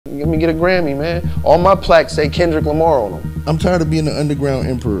let me get a Grammy, man. All my plaques say Kendrick Lamar on them. I'm tired of being the underground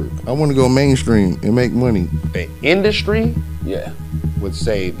emperor. I want to go mainstream and make money. The industry, yeah, would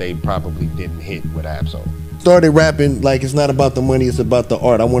say they probably didn't hit with Ab-Soul. Started rapping like it's not about the money, it's about the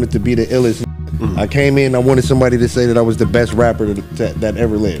art. I wanted to be the illest. I came in, I wanted somebody to say that I was the best rapper that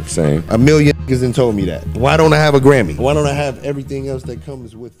ever lived. Same. A million niggas done told me that. Why don't I have a Grammy? Why don't I have everything else that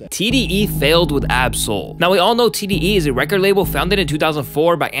comes with that? TDE failed with Ab-Soul. Now we all know TDE is a record label founded in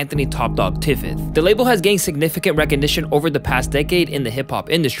 2004 by Anthony Top Dog Tiffith. The label has gained significant recognition over the past decade in the hip-hop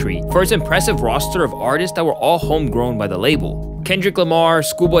industry for its impressive roster of artists that were all homegrown by the label. Kendrick Lamar,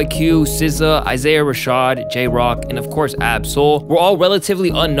 ScHoolboy Q, SZA, Isaiah Rashad, J-Rock, and of course Ab-Soul were all relatively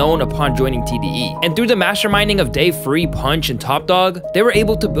unknown upon joining TDE. And through the masterminding of Dave Free, Punch, and Top Dog, they were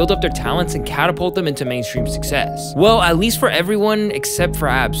able to build up their talents and catapult them into mainstream success. Well, at least for everyone except for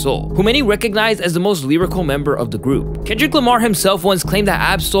Ab-Soul, who many recognize as the most lyrical member of the group. Kendrick Lamar himself once claimed that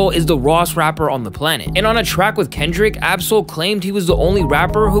Ab-Soul is the rawest rapper on the planet. And on a track with Kendrick, Ab-Soul claimed he was the only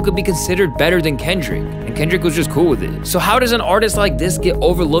rapper who could be considered better than Kendrick. And Kendrick was just cool with it. So how does an artist like this get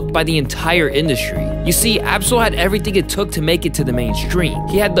overlooked by the entire industry? You see, Ab-Soul had everything it took to make it to the mainstream.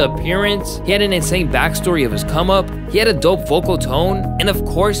 He had the appearance, he had an insane backstory of his come up, he had a dope vocal tone, and of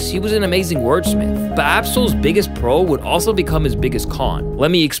course, he was an amazing wordsmith. But Ab-Soul's biggest pro would also become his biggest con.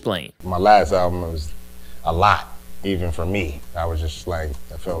 Let me explain. My last album was a lot, even for me. I was just like,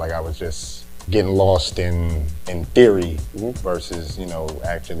 I felt like I was just getting lost in theory versus, you know,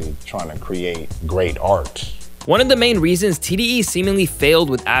 actually trying to create great art. One of the main reasons TDE seemingly failed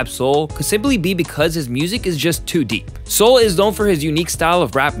with Ab-Soul could simply be because his music is just too deep. Soul is known for his unique style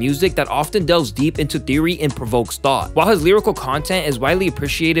of rap music that often delves deep into theory and provokes thought. While his lyrical content is widely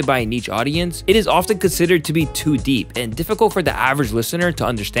appreciated by a niche audience, it is often considered to be too deep and difficult for the average listener to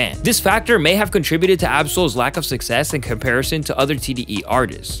understand. This factor may have contributed to Ab-Soul's lack of success in comparison to other TDE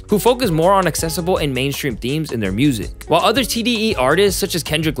artists, who focus more on accessible and mainstream themes in their music. While other TDE artists such as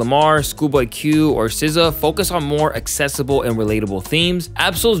Kendrick Lamar, ScHoolboy Q, or SZA focus on more accessible and relatable themes,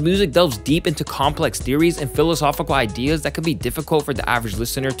 Ab-Soul's music delves deep into complex theories and philosophical ideas that can be difficult for the average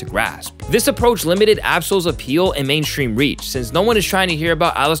listener to grasp. This approach limited Ab-Soul's appeal and mainstream reach, since no one is trying to hear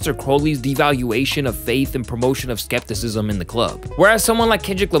about Aleister Crowley's devaluation of faith and promotion of skepticism in the club. Whereas someone like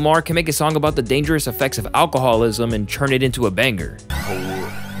Kendrick Lamar can make a song about the dangerous effects of alcoholism and turn it into a banger.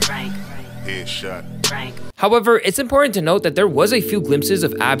 Headshot. However, it's important to note that there was a few glimpses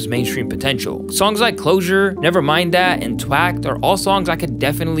of Ab's mainstream potential. Songs like Closure, Never Mind That, and Twacked are all songs I could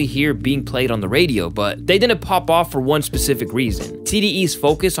definitely hear being played on the radio, but they didn't pop off for one specific reason: TDE's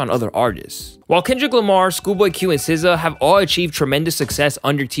focus on other artists. While Kendrick Lamar, ScHoolboy Q, and SZA have all achieved tremendous success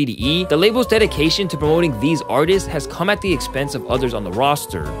under TDE, the label's dedication to promoting these artists has come at the expense of others on the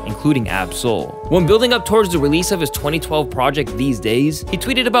roster, including Ab-Soul. When building up towards the release of his 2012 project These Days, he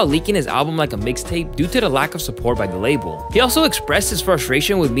tweeted about leaking his album like a mixtape due to the lack of support by the label. He also expressed his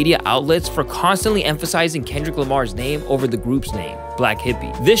frustration with media outlets for constantly emphasizing Kendrick Lamar's name over the group's name, Black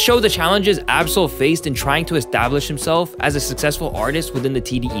Hippie. This showed the challenges Ab-Soul faced in trying to establish himself as a successful artist within the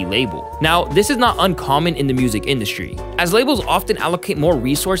TDE label. Now, this is not uncommon in the music industry, as labels often allocate more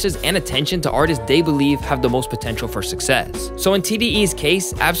resources and attention to artists they believe have the most potential for success. So in TDE's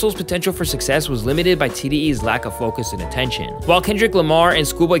case, Ab-Soul's potential for success was limited by TDE's lack of focus and attention. While Kendrick Lamar and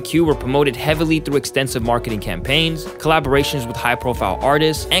ScHoolboy Q were promoted heavily through extensive marketing campaigns, collaborations with high-profile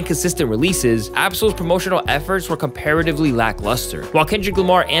artists, and consistent releases, Ab-Soul's promotional efforts were comparatively lackluster. While Kendrick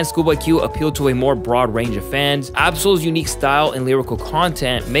Lamar and ScHoolboy Q appealed to a more broad range of fans, Ab-Soul's unique style and lyrical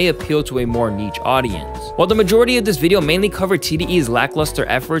content may appeal to a more niche audience. While the majority of this video mainly covered TDE's lackluster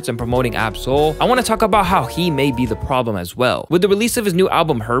efforts in promoting Ab-Soul, I want to talk about how he may be the problem as well. With the release of his new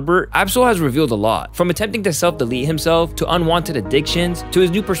album Herbert, Ab-Soul has revealed a lot, from attempting to self-delete himself, to unwanted addictions, to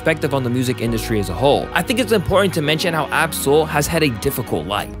his new perspective on the music industry as a whole. I think it's important to mention how Ab-Soul has had a difficult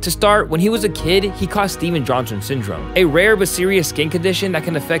life. To start, when he was a kid, he caught Stevens-Johnson syndrome, a rare but serious skin condition that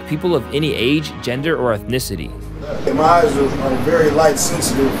can affect people of any age, gender, or ethnicity. My eyes are very light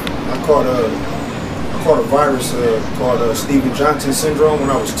sensitive. I caught a virus called Stevens-Johnson syndrome when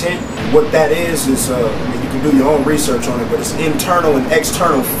I was 10. What that is I mean, you can do your own research on it, but it's internal and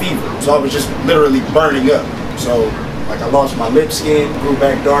external fever. So I was just literally burning up. So like I lost my lip skin, grew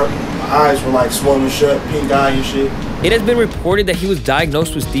back dark. My eyes were like swollen shut, pink eye and shit. It has been reported that he was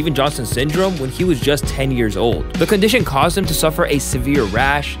diagnosed with Stevens-Johnson syndrome when he was just 10 years old. The condition caused him to suffer a severe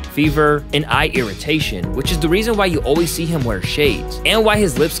rash, fever, and eye irritation, which is the reason why you always see him wear shades, and why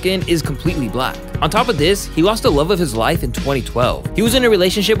his lip skin is completely black. On top of this, he lost the love of his life in 2012. He was in a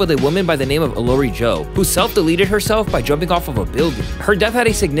relationship with a woman by the name of Alori Joe, who self-deleted herself by jumping off of a building. Her death had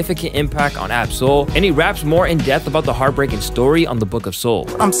a significant impact on Ab-Soul, and he raps more in depth about the heartbreaking story on the Book of Soul.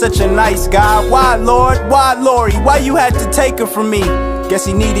 I'm such a nice guy, why Lord, why Lori, why you had to take her from me? Guess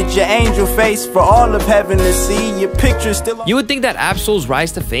he needed your angel face for all of heaven to see. Your picture still on. You would think that Ab-Soul's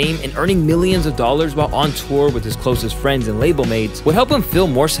rise to fame and earning millions of dollars while on tour with his closest friends and label mates would help him feel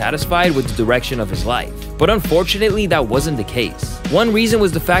more satisfied with the direction of his life. But unfortunately, that wasn't the case. One reason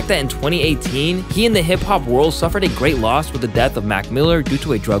was the fact that in 2018, he and the hip-hop world suffered a great loss with the death of Mac Miller due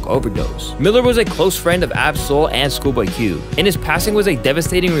to a drug overdose. Miller was a close friend of Ab-Soul and ScHoolboy Q, and his passing was a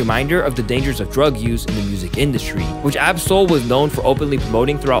devastating reminder of the dangers of drug use in the music industry, which Ab-Soul was known for openly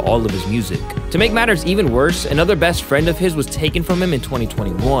promoting throughout all of his music. To make matters even worse, another best friend of his was taken from him in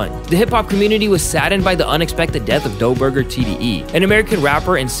 2021. The hip-hop community was saddened by the unexpected death of Doughburger TDE, an American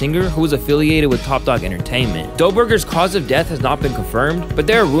rapper and singer who was affiliated with Top Dawg Entertainment. Doughburger's cause of death has not been confirmed, but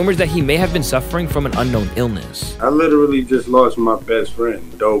there are rumors that he may have been suffering from an unknown illness. I literally just lost my best friend,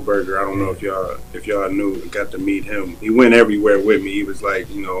 Doughburger. I don't know if y'all knew and got to meet him. He went everywhere with me. He was like,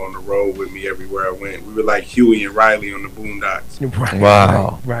 you know, on the road with me everywhere I went. We were like Huey and Riley on the Boondocks. Right.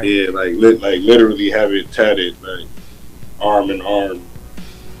 Wow. Right. Yeah, like literally have it tatted, like arm in arm.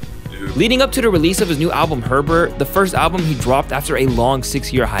 Dude. Leading up to the release of his new album Herbert, the first album he dropped after a long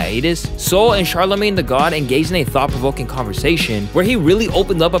 6-year hiatus, Soul and Charlemagne the God engaged in a thought-provoking conversation where he really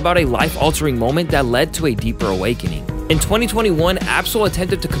opened up about a life-altering moment that led to a deeper awakening. In 2021, Ab-Soul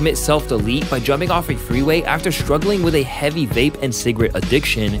attempted to commit self-delete by jumping off a freeway after struggling with a heavy vape and cigarette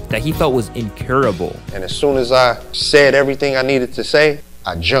addiction that he felt was incurable. And as soon as I said everything I needed to say,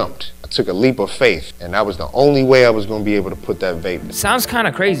 I jumped. I took a leap of faith, and that was the only way I was going to be able to put that vape down. Sounds kind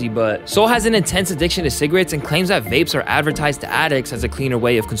of crazy, but Soul has an intense addiction to cigarettes and claims that vapes are advertised to addicts as a cleaner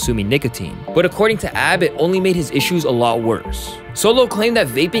way of consuming nicotine. But according to Ab, it only made his issues a lot worse. Solo claimed that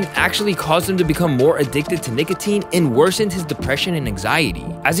vaping actually caused him to become more addicted to nicotine and worsened his depression and anxiety,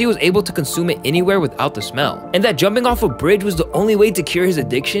 as he was able to consume it anywhere without the smell, and that jumping off a bridge was the only way to cure his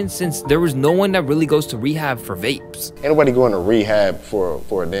addiction since there was no one that really goes to rehab for vapes. Ain't nobody going to rehab for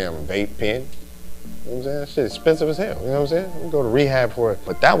a damn vape pen. You know what I'm saying? That shit expensive as hell, you know what I'm saying? We go to rehab for it.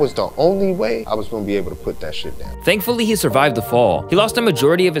 But that was the only way I was gonna be able to put that shit down. Thankfully, he survived the fall. He lost a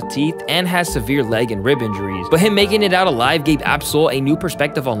majority of his teeth and has severe leg and rib injuries, but him making it out alive gave Ab-Soul a new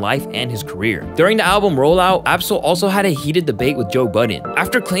perspective on life and his career. During the album rollout, Ab-Soul also had a heated debate with Joe Budden,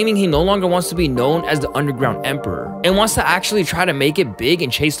 after claiming he no longer wants to be known as the underground emperor, and wants to actually try to make it big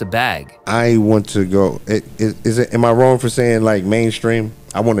and chase the bag. I want to go, am I wrong for saying like mainstream?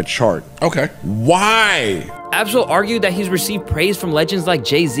 I want to chart. Okay. Why? Ab-Soul argued that he's received praise from legends like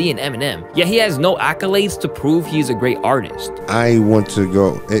Jay-Z and Eminem, yet he has no accolades to prove he's a great artist. I want to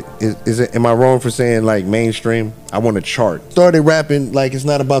go, am I wrong for saying like mainstream? I want to chart. Started rapping like it's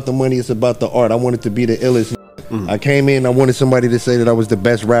not about the money, it's about the art. I wanted to be the illest. I came in, I wanted somebody to say that I was the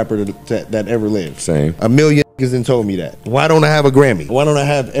best rapper that ever lived. Same. A million niggas done told me that. Why don't I have a Grammy? Why don't I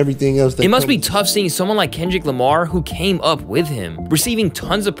have everything else? It must be tough seeing someone like Kendrick Lamar, who came up with him, receiving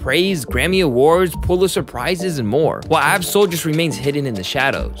tons of praise, Grammy Awards, Pulitzer Prizes, and more, while Ab-Soul just remains hidden in the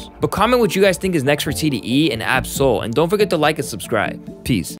shadows. But comment what you guys think is next for TDE and Ab-Soul, and don't forget to like and subscribe. Peace.